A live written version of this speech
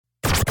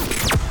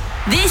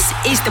This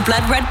is the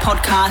Blood Red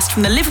podcast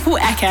from the Liverpool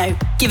Echo,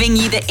 giving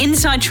you the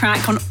inside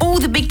track on all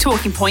the big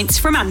talking points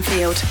from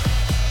Anfield.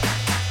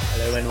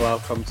 Hello and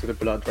welcome to the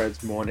Blood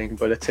Red's morning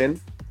bulletin.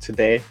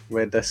 Today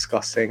we're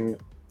discussing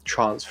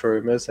transfer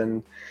rumours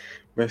and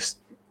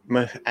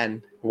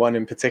one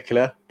in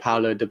particular,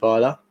 Paulo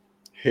Dybala,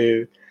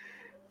 who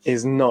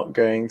is not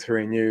going to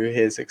renew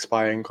his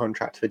expiring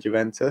contract for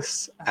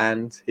Juventus,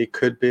 and he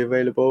could be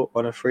available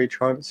on a free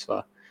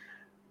transfer.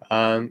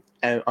 And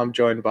I'm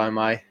joined by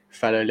my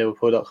fellow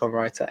Liverpool.com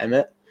writer,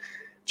 Emmett.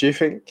 Do you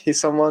think he's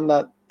someone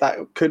that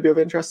could be of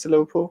interest to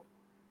Liverpool?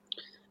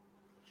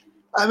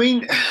 I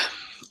mean,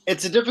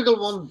 it's a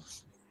difficult one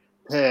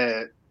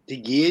to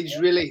gauge,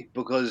 really,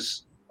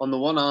 because on the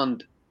one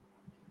hand,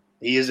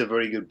 he is a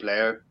very good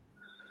player.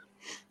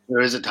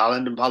 There is a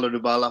talent in Paulo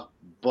Dybala,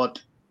 but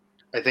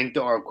I think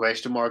there are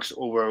question marks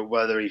over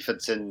whether he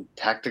fits in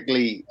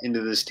tactically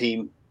into this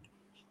team,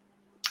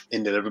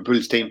 into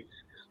Liverpool's team.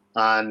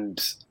 And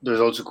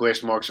there's also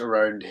question marks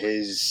around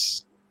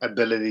his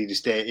ability to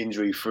stay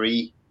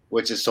injury-free,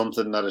 which is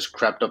something that has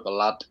crept up a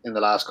lot in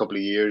the last couple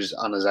of years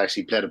and has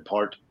actually played a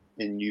part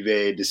in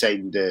Juve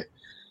deciding to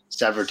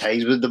sever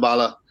ties with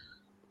Dybala.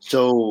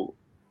 So,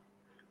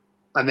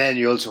 and then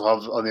you also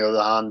have, on the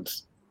other hand,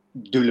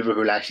 do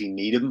Liverpool actually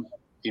need him?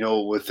 You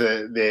know, with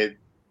the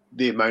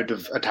amount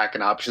of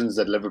attacking options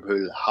that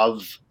Liverpool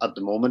have at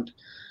the moment,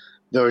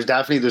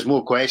 there's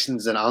more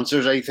questions than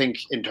answers, I think,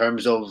 in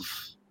terms of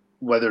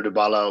whether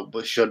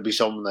Dybala should be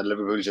someone that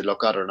Liverpool should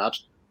look at or not.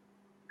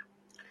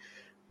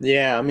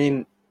 Yeah, I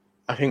mean,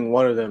 I think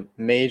one of the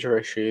major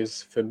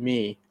issues for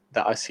me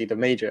that I see, the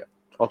major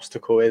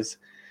obstacle, is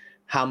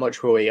how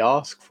much will he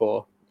ask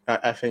for?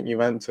 I think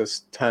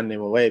Juventus turned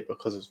him away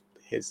because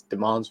his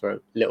demands were a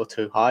little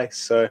too high.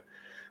 So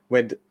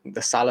with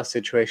the Salah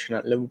situation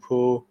at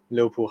Liverpool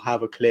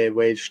have a clear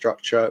wage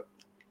structure.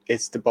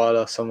 Is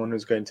Dybala someone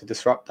who's going to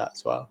disrupt that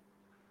as well?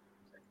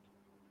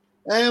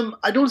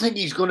 I don't think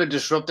he's going to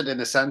disrupt it in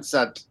the sense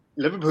that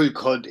Liverpool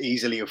could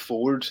easily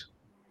afford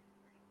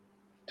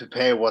to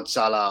pay what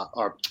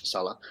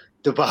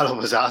Dybala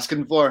was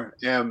asking for.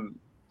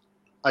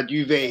 At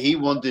Juve, he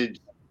wanted,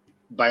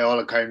 by all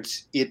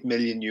accounts, €8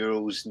 million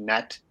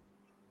net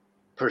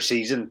per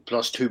season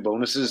plus 2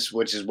 bonuses,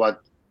 which is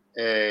what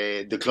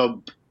the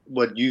club,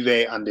 what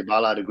Juve and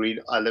Dybala had agreed.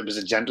 It was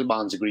a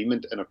gentleman's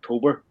agreement in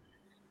October.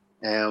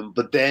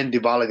 But then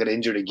Dybala got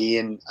injured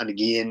again and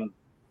again.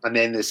 And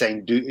then they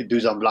signed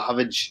Dusan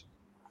Vlahovic.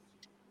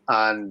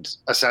 And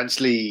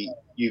essentially,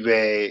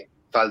 Juve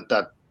felt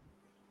that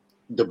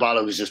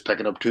Dybala was just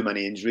picking up too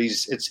many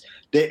injuries.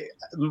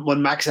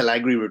 When Max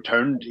Allegri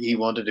returned, he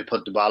wanted to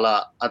put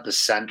Dybala at the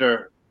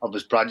centre of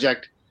his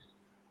project.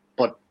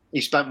 But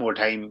he spent more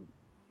time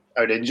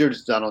out injured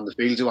than on the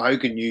field. So how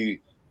can you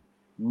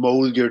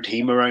mould your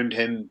team around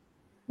him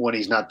when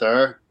he's not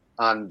there?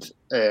 And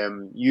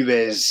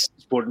Juve's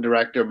sporting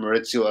director,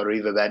 Maurizio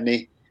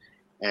Arrivabene,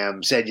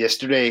 said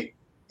yesterday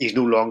he's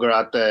no longer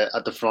at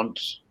the front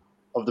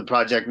of the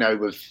project now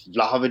with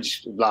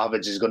Vlahovic.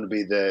 Vlahovic is going to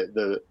be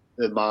the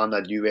man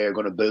that Juve are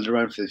going to build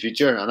around for the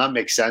future, and that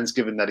makes sense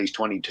given that he's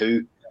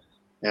 22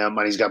 and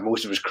he's got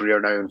most of his career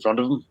now in front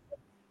of him.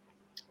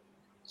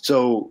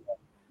 So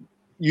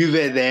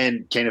Juve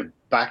then kind of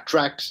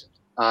backtracked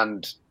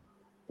and I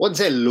wouldn't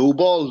say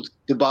lowballed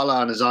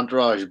Dybala and his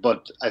entourage,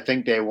 but I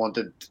think they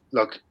wanted,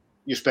 look,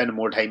 you're spending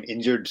more time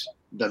injured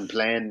than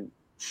playing.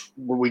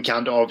 We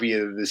can't offer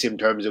you the same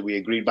terms that we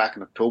agreed back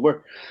in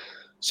October.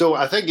 So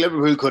I think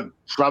Liverpool could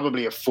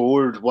probably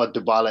afford what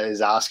Dybala is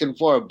asking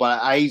for,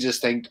 but I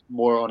just think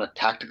more on a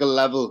tactical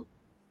level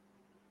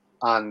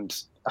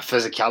and a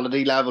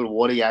physicality level,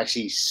 would he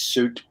actually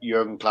suit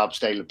Jurgen Klopp's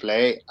style of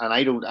play? And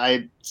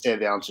I'd say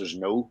the answer is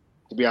no,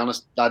 to be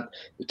honest. That,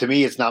 to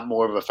me, it's not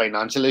more of a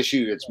financial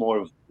issue, it's more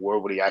of where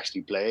would he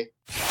actually play.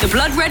 The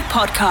Blood Red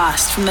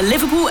podcast from the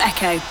Liverpool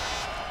Echo.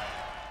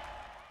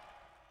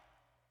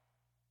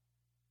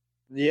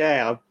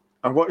 Yeah,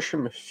 I've watched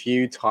him a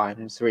few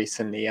times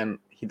recently, and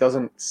he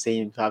doesn't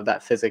seem to have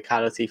that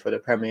physicality for the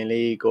Premier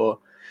League. Or,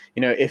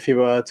 you know, if he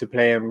were to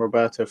play in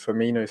Roberto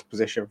Firmino's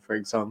position, for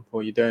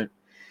example, you don't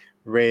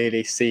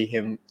really see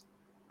him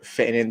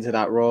fitting into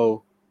that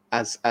role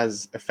as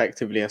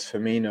effectively as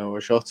Firmino or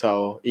Jota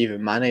or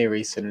even Mane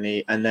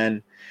recently. And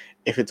then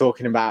if you're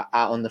talking about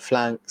out on the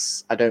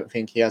flanks, I don't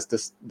think he has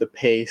the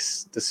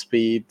pace, the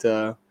speed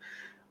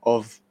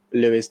of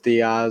Luis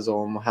Diaz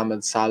or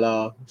Mohamed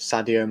Salah,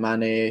 Sadio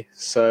Mane.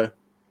 So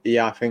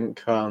yeah, I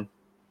think that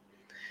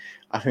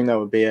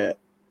would be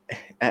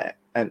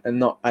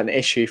not an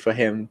issue for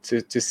him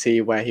to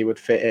see where he would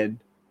fit in.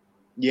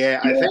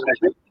 Yeah,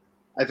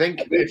 I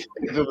think if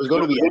it was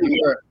going to be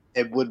anywhere,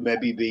 it would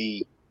maybe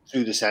be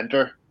through the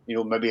centre. You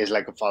know, maybe as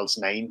like a false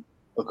 9,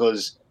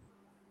 because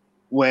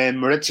when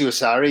Maurizio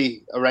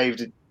Sarri arrived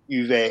at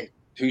Juve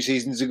 2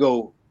 seasons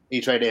ago, he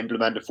tried to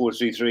implement a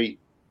 4-3-3.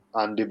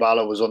 And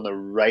Dybala was on the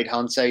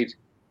right-hand side.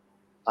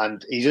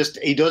 And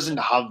he doesn't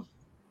have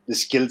the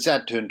skill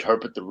set to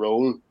interpret the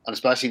role, and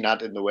especially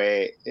not in the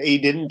way he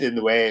didn't in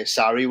the way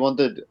Sarri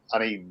wanted,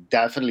 and he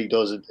definitely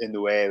does it in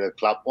the way that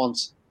Klopp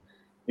wants.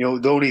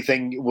 The only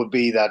thing would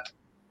be that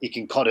he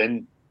can cut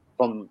in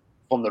from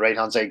the right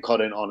hand side,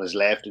 cut in on his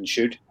left and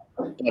shoot.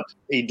 But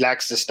he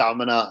lacks the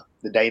stamina,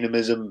 the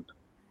dynamism.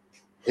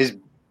 His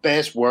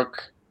best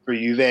work for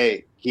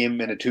Juve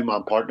came in a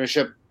 2-man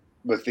partnership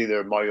with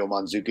either Mario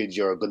Mandzukic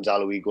or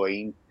Gonzalo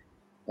Higuain.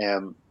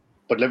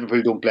 But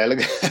Liverpool don't play like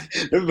that.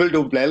 Liverpool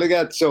don't play like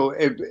that. So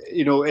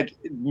it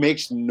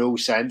makes no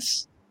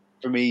sense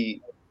for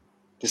me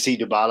to see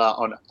Dybala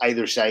on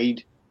either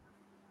side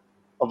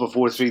of a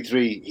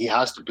 4-3-3. He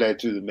has to play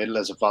through the middle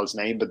as a false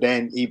nine, but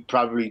then he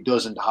probably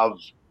doesn't have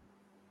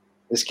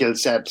the skill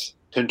set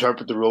to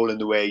interpret the role in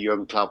the way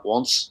Jurgen Klopp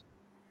wants.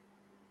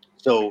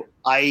 So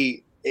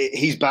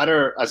he's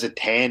better as a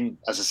 10,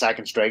 as a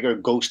second striker,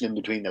 ghosting in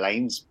between the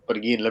lines. But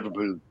again,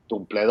 Liverpool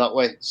don't play that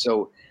way.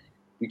 So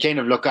you kind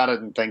of look at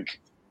it and think,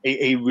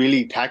 he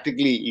really,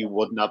 tactically, he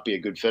would not be a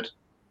good fit.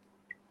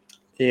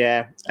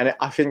 Yeah, and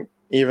I think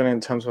even in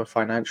terms of a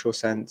financial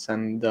sense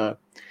and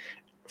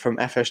from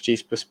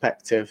FSG's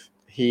perspective,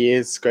 he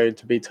is going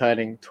to be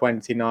turning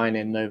 29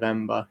 in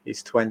November.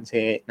 He's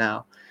 28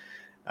 now.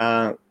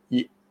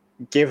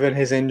 Given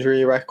his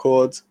injury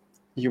records,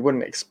 you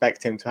wouldn't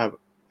expect him to have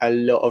a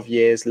lot of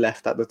years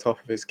left at the top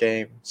of his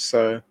game.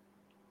 So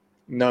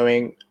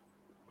knowing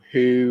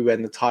who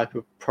and the type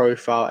of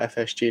profile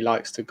FSG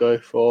likes to go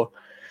for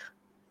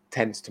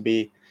tends to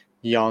be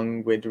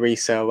young with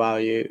resale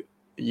value,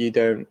 you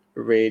don't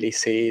really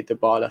see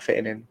Dybala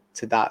fitting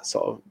into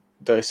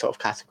those sort of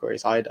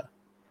categories either.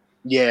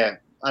 Yeah,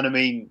 and I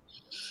mean,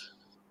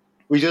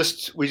 we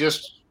just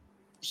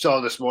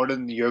saw this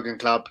morning Jurgen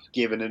Klopp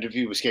gave an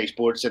interview with Sky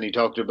Sports, and he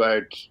talked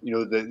about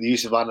the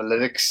use of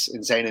analytics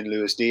in signing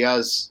Luis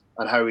Diaz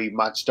and how he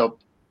matched up.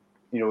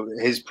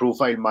 His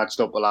profile matched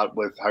up a lot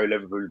with how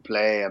Liverpool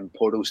play, and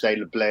Porto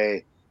style of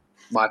play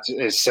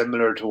is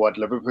similar to what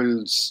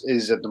Liverpool's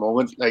is at the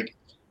moment. Like,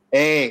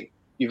 A,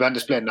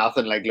 Juventus play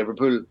nothing like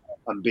Liverpool,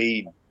 and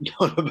B,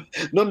 none of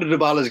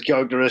Dybala's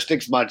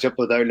characteristics match up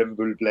with how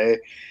Liverpool play,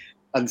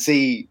 and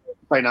C,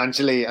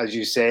 financially, as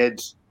you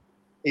said,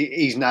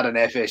 he's not an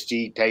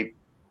FSG type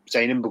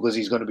signing because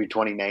he's going to be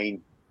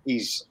 29.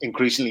 He's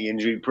increasingly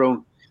injury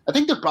prone. I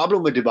think the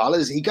problem with Dybala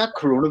is he got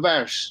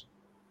coronavirus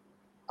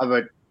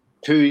about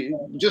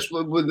just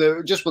when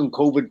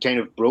COVID kind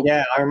of broke.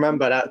 Yeah, I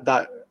remember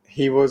that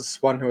he was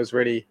one who was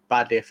really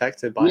badly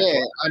affected by it.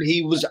 Yeah, and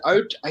he was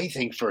out, I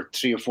think, for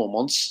 3 or 4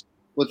 months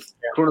with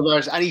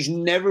coronavirus, and he's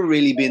never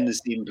really been the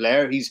same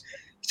player.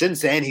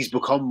 Since then he's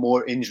become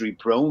more injury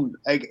prone.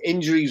 Like,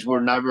 injuries were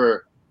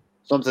never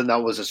something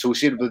that was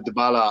associated with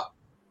Dybala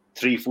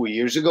 3-4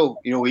 years ago.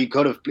 He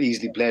could have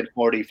easily played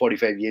 40,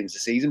 45 games a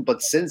season,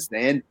 but since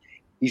then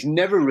he's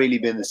never really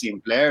been the same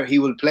player. He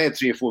will play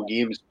 3 or 4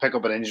 games, pick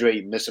up an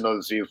injury, miss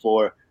another 3 or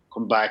 4,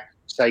 come back,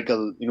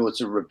 cycle.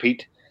 It's a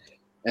repeat.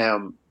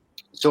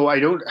 So I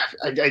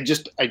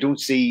don't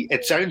see.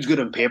 It sounds good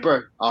on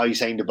paper. You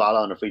signed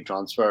Dybala on a free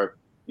transfer.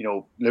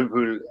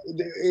 Liverpool,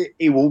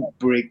 he won't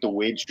break the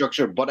wage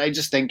structure, but I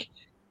just think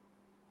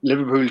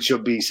Liverpool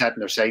should be setting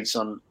their sights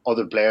on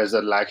other players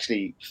that will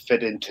actually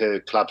fit into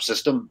Klopp's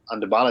system,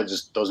 and Dybala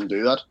just doesn't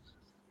do that.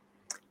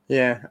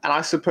 Yeah, and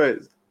I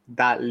suppose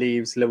that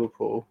leaves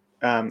Liverpool.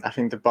 I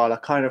think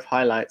Dybala kind of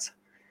highlights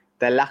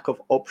their lack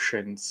of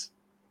options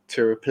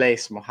to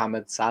replace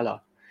Mohamed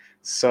Salah.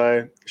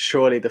 So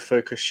surely the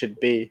focus should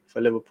be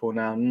for Liverpool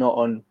now, not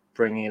on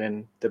bringing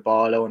in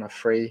Dybala on a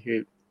free,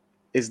 who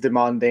is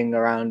demanding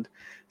around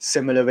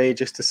similar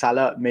wages to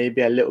Salah,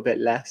 maybe a little bit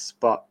less,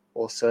 but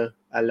also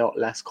a lot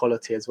less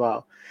quality as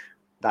well.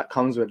 That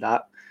comes with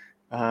that.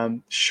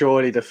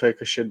 Surely the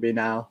focus should be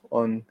now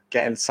on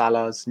getting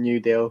Salah's new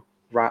deal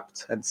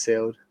wrapped and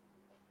sealed.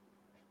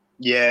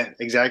 Yeah,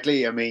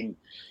 exactly. I mean,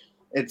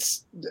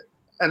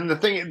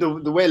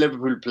 the way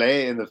Liverpool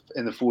play in the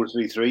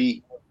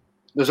 4-3-3,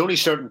 there's only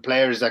certain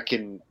players that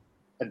can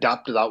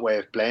adapt to that way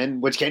of playing,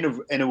 which kind of,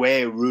 in a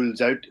way,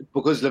 rules out,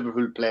 because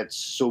Liverpool played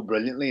so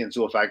brilliantly and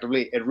so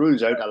effectively, it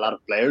rules out a lot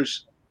of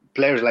players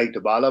like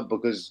Dybala,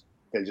 because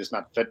they'll just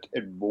not fit.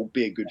 It won't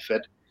be a good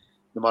fit,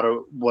 no matter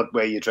what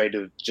way you try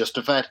to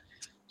justify it.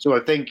 So I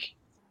think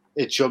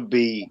it should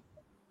be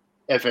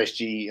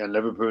FSG and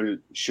Liverpool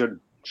should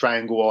try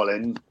and go all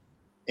in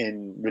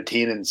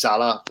retaining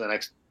Salah for the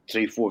next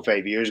 3, 4,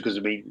 5 years, because,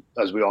 I mean,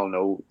 as we all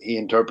know, he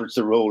interprets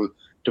the role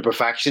to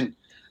perfection.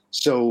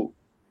 So,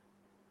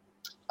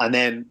 and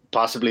then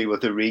possibly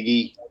with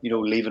Origi,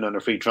 leaving on a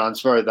free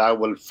transfer, that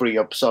will free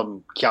up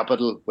some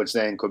capital, which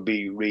then could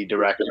be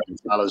redirected in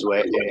Salah's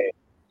way,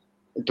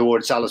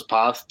 towards Salah's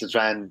path to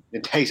try and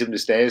entice him to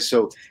stay.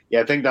 So, yeah,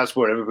 I think that's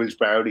where Liverpool's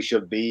priority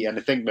should be. And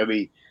I think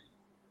maybe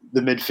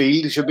the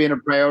midfield should be in a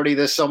priority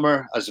this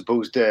summer, as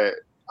opposed to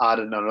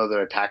adding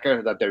another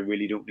attacker that they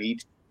really don't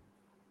need.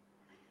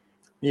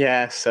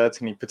 Yeah,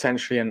 certainly.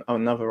 Potentially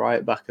another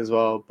right back as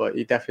well. But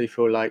you definitely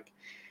feel like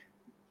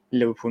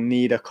Liverpool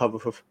need a cover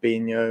for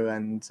Fabinho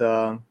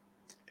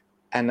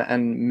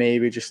and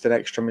maybe just an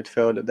extra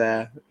midfielder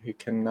there who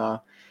can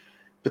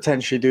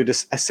potentially do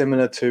this a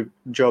similar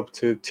job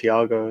to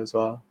Thiago as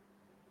well.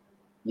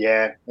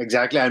 Yeah,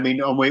 exactly. I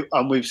mean,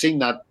 and we've seen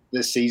that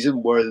this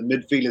season where the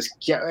midfield is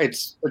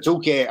it's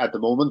okay at the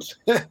moment,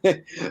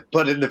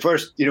 but in the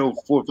first 4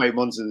 or 5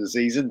 months of the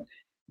season,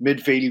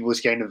 midfield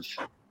was kind of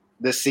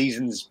this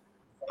season's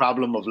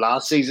problem of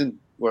last season,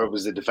 where it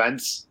was the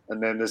defence,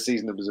 and then this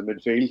season it was the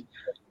midfield,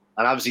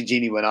 and obviously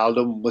Gini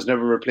Wijnaldum was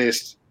never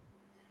replaced.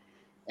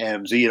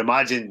 So you'd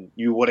imagine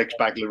you would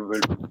expect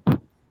Liverpool.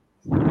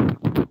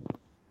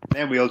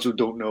 Then we also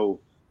don't know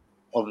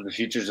of the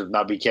futures of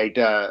Naby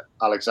Keita,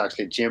 Alex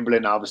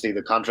Oxlade-Chamberlain. Obviously,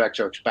 the contracts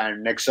are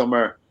expiring next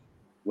summer.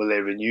 Will they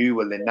renew?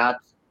 Will they not?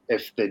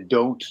 If they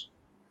don't,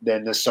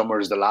 then this summer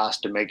is the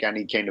last to make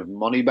any kind of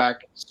money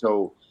back.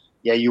 So,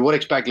 yeah, you would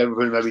expect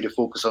Liverpool maybe to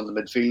focus on the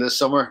midfield this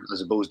summer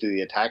as opposed to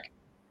the attack.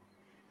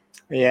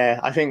 Yeah,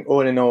 I think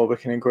all in all, we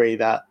can agree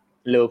that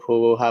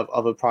Liverpool will have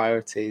other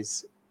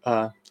priorities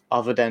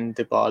other than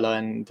Dybala,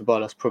 and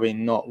Dybala's probably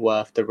not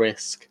worth the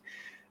risk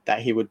that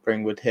he would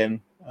bring with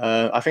him.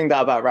 I think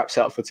that about wraps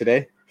it up for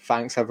today.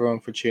 Thanks everyone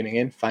for tuning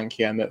in. Thank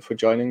you, Emmett, for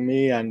joining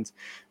me, and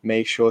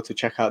make sure to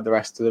check out the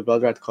rest of the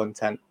Blood Red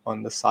content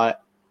on the site,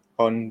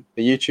 on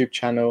the YouTube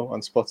channel, on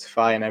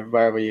Spotify, and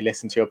wherever you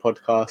listen to your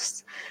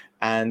podcasts,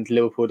 and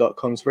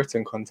Liverpool.com's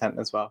written content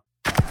as well.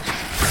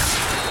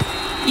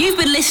 You've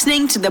been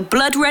listening to the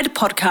Blood Red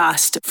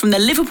podcast from the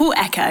Liverpool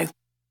Echo.